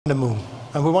the moon,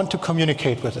 and we want to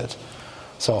communicate with it.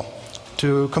 So,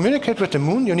 to communicate with the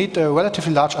moon, you need a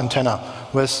relatively large antenna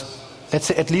with, let's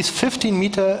say, at least 15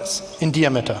 meters in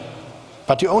diameter.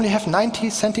 But you only have 90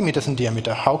 centimeters in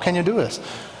diameter. How can you do this?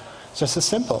 Just as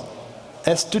simple.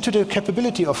 As due to the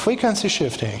capability of frequency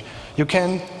shifting, you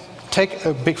can take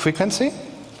a big frequency,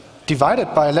 divide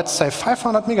it by, let's say,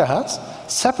 500 megahertz,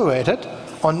 separate it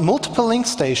on multiple link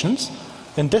stations.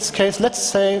 In this case, let's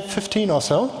say 15 or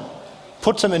so,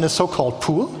 put them in a so-called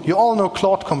pool. You all know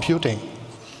cloud computing.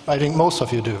 I think most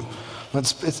of you do.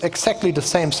 It's exactly the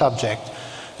same subject.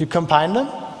 You combine them,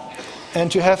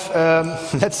 and you have,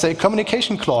 let's say,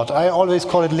 communication cloud. I always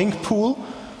call it link pool.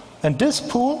 And this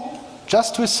pool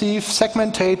just receives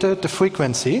segmented the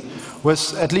frequency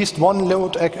with at least one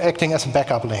node acting as a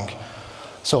backup link.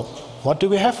 So, what do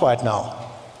we have right now?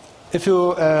 If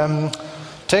you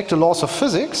take the laws of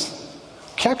physics,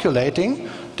 calculating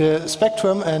the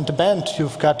spectrum and the band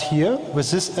you've got here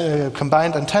with this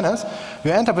combined antennas,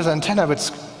 you end up with an antenna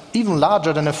that's even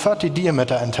larger than a 30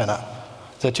 diameter antenna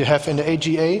that you have in the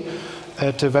AGA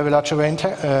at the Very Large Array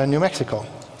in New Mexico.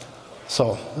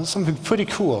 So, this is something pretty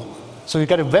cool. So you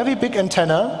get a very big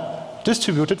antenna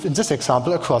distributed, in this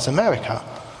example, across America.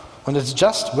 And it's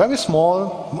just very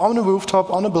small, on a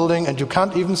rooftop, on a building, and you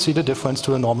can't even see the difference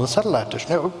to a normal satellite dish.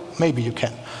 Maybe you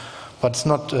can, but it's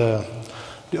not the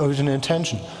original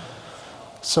intention.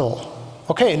 So,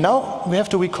 okay, now we have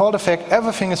to recall the fact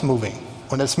everything is moving,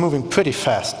 and it's moving pretty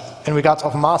fast. In regards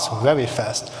of mass, very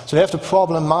fast. So we have the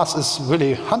problem mass is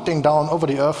really hunting down over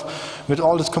the Earth with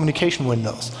all its communication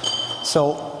windows.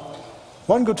 So,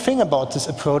 one good thing about this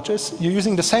approach is you're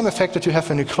using the same effect that you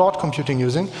have in the cloud computing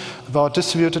using about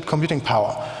distributed computing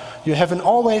power. You have an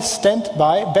always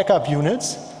standby backup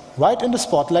units right in the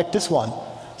spot like this one.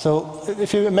 So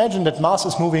if you imagine that mass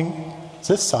is moving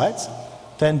this side,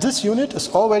 then this unit is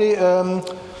already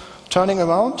turning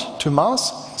around to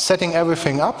mass, setting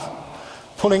everything up,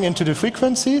 pulling into the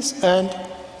frequencies, and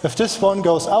if this one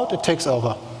goes out, it takes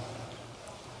over.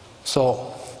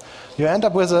 So you end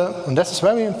up with a, and this is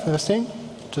very interesting,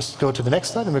 just go to the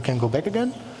next slide and we can go back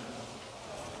again.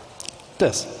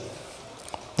 This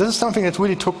is something that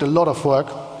really took a lot of work,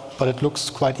 but it looks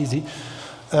quite easy.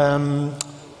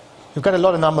 We've got a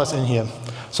lot of numbers in here.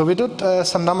 So we did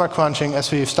some number crunching as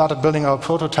we started building our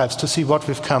prototypes to see what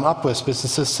we've come up with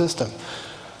this system.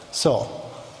 So,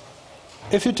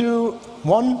 if you do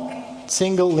one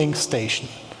single link station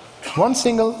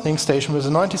with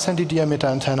a 90 cm diameter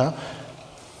antenna,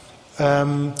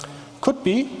 could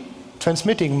be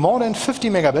transmitting more than 50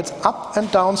 megabits up and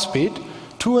down speed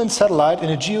to a satellite in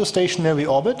a geostationary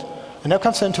orbit. And now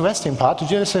comes the interesting part. Did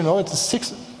you understand? No, it's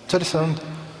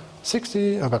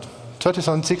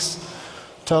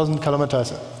 36,000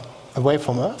 kilometers away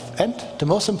from Earth. And the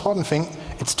most important thing,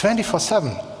 it's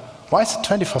 24/7. Why is it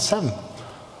 24/7?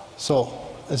 So,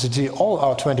 as you see, all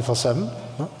are 24/7.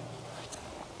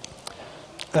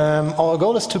 Our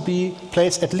goal is to be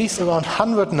placed at least around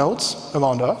 100 nodes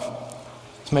around Earth.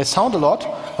 It may sound a lot,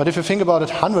 but if you think about it,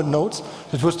 100 nodes,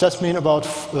 it would just mean about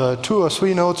 2 or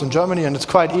 3 nodes in Germany, and it's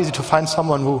quite easy to find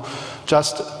someone who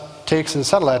just takes a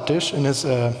satellite dish in his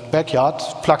backyard,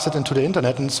 plugs it into the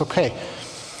internet, and it's okay.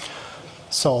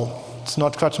 So, it's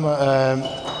not quite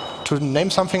to name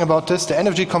something about this, the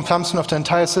energy consumption of the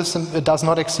entire system, it does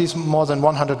not exceed more than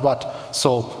 100 watt.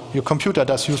 So, your computer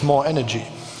does use more energy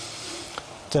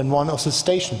than one of the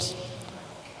stations.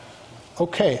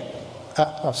 Okay.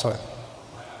 Sorry.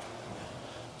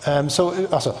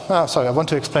 Sorry, I want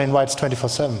to explain why it's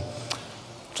 24/7.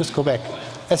 Just go back.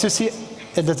 As you see,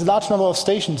 there's a large number of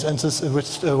stations, and this,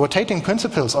 with rotating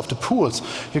principles of the pools,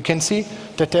 you can see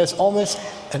that there's almost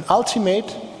an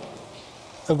ultimate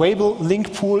available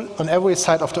link pool on every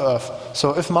side of the Earth.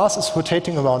 So if Mars is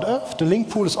rotating around Earth, the link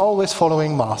pool is always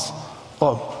following Mars.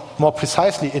 Or more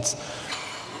precisely, it's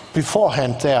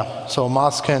beforehand there. So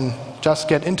Mars can just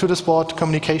get into the spot,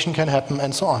 communication can happen,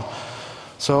 and so on.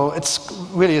 So it's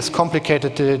really is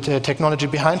complicated, the technology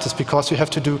behind this, because you have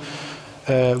to do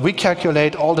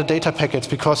recalculate all the data packets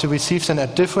because you receive them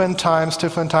at different times,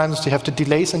 you have the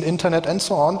delays in internet and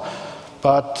so on.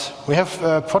 But we have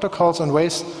protocols and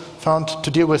ways found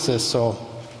to deal with this. So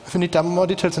if you need more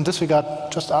details in this regard,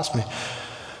 just ask me.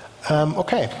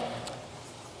 Okay.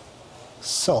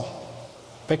 So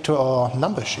back to our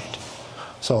number sheet.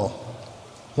 So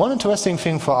one interesting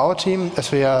thing for our team,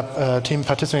 as we are a team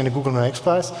participating in the Google Lunar X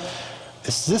PRIZE,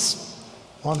 is this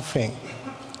one thing.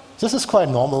 This is quite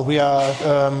normal. We are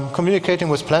communicating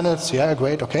with planets, yeah,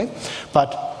 great, okay.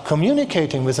 But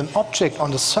communicating with an object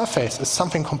on the surface is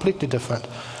something completely different.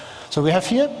 So we have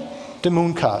here the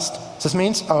mooncast. This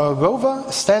means our rover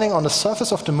is standing on the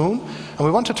surface of the moon and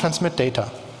we want to transmit data.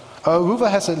 Our rover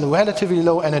has a relatively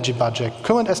low energy budget.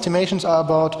 Current estimations are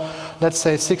about, let's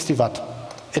say, 60 watt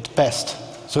at best.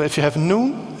 So if you have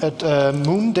noon at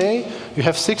moon day, you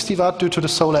have 60 watt due to the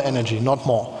solar energy, not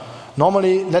more.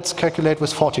 Normally, let's calculate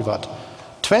with 40 watt.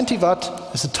 20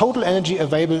 watt is the total energy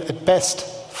available at best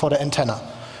for the antenna.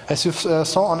 As you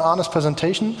saw on Arne's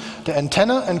presentation, the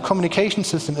antenna and communication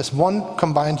system is one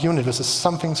combined unit. This is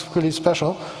something really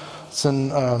special. It's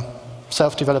a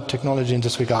self-developed technology in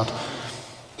this regard.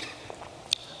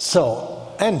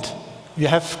 So, and we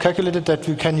have calculated that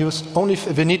we can use only,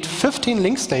 we need 15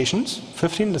 link stations,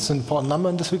 15 is an important number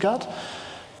in this regard,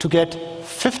 to get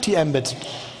 50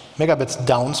 megabits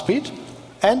down speed,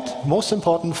 and most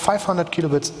important, 500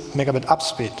 kilobits megabit up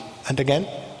speed, and again,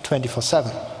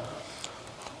 24/7.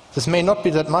 This may not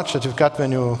be that much that you've got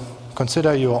when you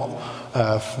consider your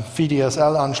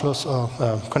VDSL Anschluss or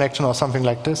connection or something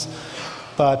like this,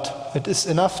 but it is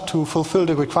enough to fulfill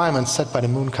the requirements set by the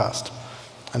mooncast.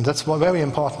 And that's very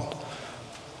important.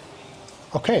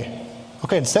 Okay,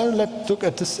 instead let's look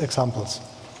at these examples.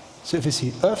 So if you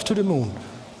see Earth to the moon.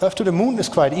 Earth to the moon is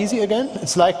quite easy again.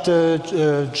 It's like the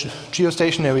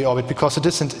geostationary orbit because the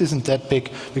distance isn't that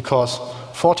big, because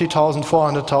 40,000,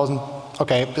 400,000,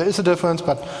 okay, there is a difference,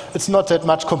 but it's not that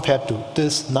much compared to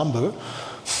this number.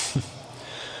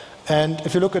 And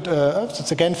if you look at Earth,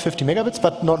 it's again 50 megabits,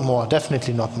 but not more,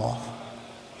 definitely not more.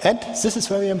 And this is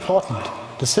very important.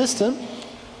 The system,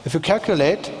 if you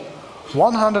calculate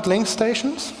 100 link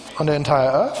stations on the entire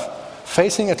Earth,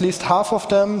 facing at least half of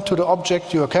them to the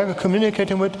object you are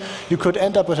communicating with, you could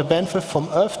end up with a bandwidth from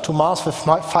Earth to Mars with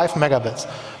 5 megabits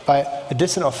by a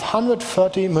distance of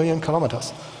 130 million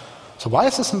kilometers. So why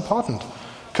is this important?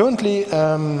 Currently,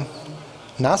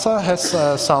 NASA has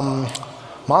some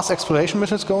Mars exploration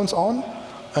missions going on,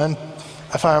 and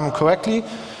if I am correctly,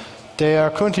 they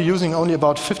are currently using only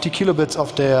about 50 kilobits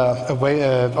of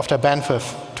their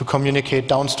bandwidth to communicate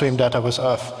downstream data with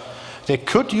Earth. They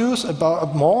could use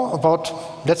about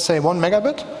let's say 1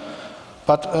 megabit,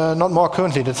 but not more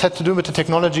currently. That's had to do with the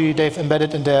technology they've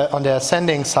embedded on their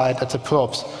sending side at the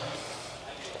probes.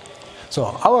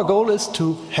 So our goal is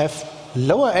to have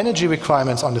lower energy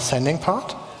requirements on the sending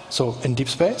part, so in deep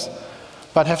space,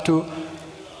 but have to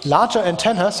larger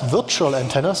antennas, virtual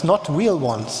antennas, not real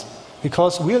ones.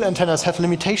 Because real antennas have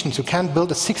limitations. You can't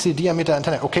build a 60 diameter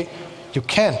antenna. Okay, you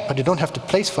can, but you don't have the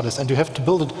place for this, and you have to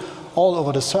build it all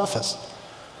over the surface.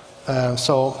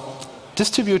 So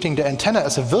distributing the antenna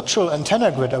as a virtual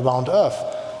antenna grid around Earth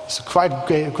is a quite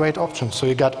great option. So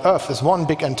you got Earth as one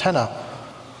big antenna.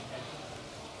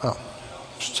 Oh,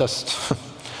 just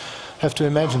have to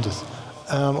imagine this.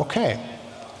 Okay.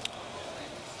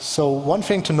 So one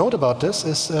thing to note about this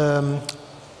is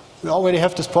we already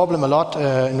have this problem a lot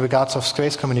in regards of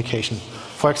space communication.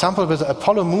 For example, with the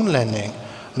Apollo moon landing,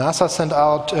 NASA sent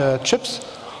out chips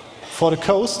for the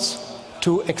coasts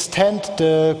to extend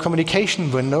the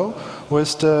communication window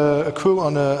with the crew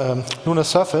on the lunar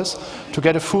surface to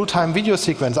get a full-time video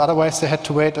sequence. Otherwise, they had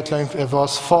to wait, it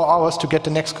was 4 hours to get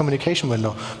the next communication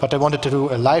window. But they wanted to do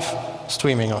a live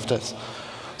streaming of this.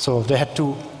 So they had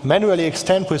to manually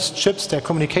extend with chips their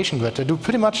communication grid. They do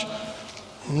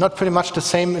not pretty much the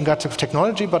same in regards of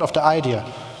technology, but of the idea.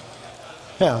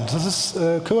 Yeah, this is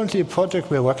currently a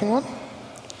project we're working on.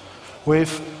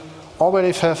 We've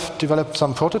already have developed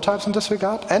some prototypes in this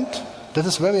regard, and this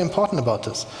is very important about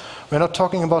this. We're not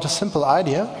talking about a simple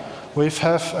idea. We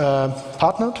have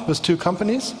partnered with 2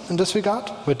 companies in this regard,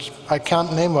 which I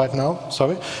can't name right now,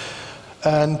 sorry.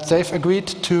 And they've agreed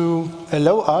to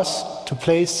allow us to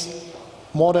place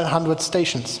more than 100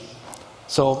 stations.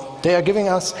 So they are giving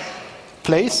us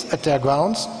place at their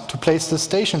grounds to place the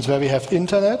stations where we have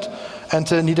internet and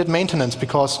the needed maintenance,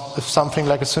 because if something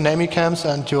like a tsunami comes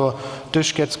and your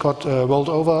dish got rolled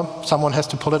over, someone has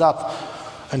to pull it up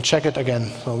and check it again.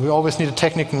 So we always need a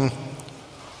technician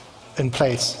in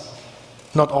place.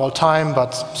 Not all time,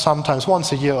 but sometimes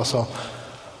once a year or so.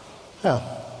 Yeah,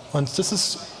 and this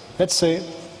is, let's say,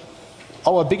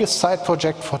 our biggest side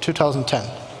project for 2010.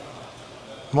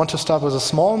 We want to start with a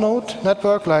small node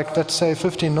network, like let's say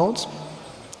 15 nodes,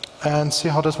 and see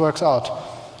how this works out.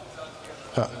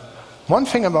 Yeah. One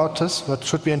thing about this, that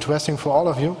should be interesting for all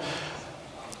of you,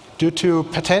 due to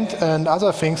patent and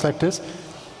other things like this,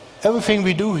 everything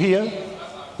we do here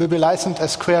will be licensed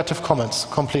as Creative Commons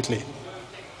completely.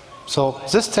 So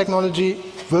this technology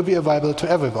will be available to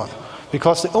everyone,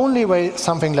 because the only way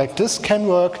something like this can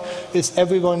work is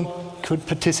everyone could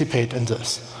participate in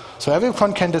this. So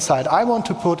everyone can decide, I want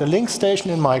to put a link station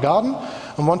in my garden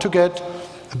and want to get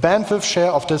a bandwidth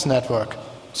share of this network.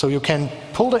 So you can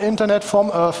pull the internet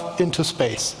from Earth into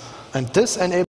space. And this enables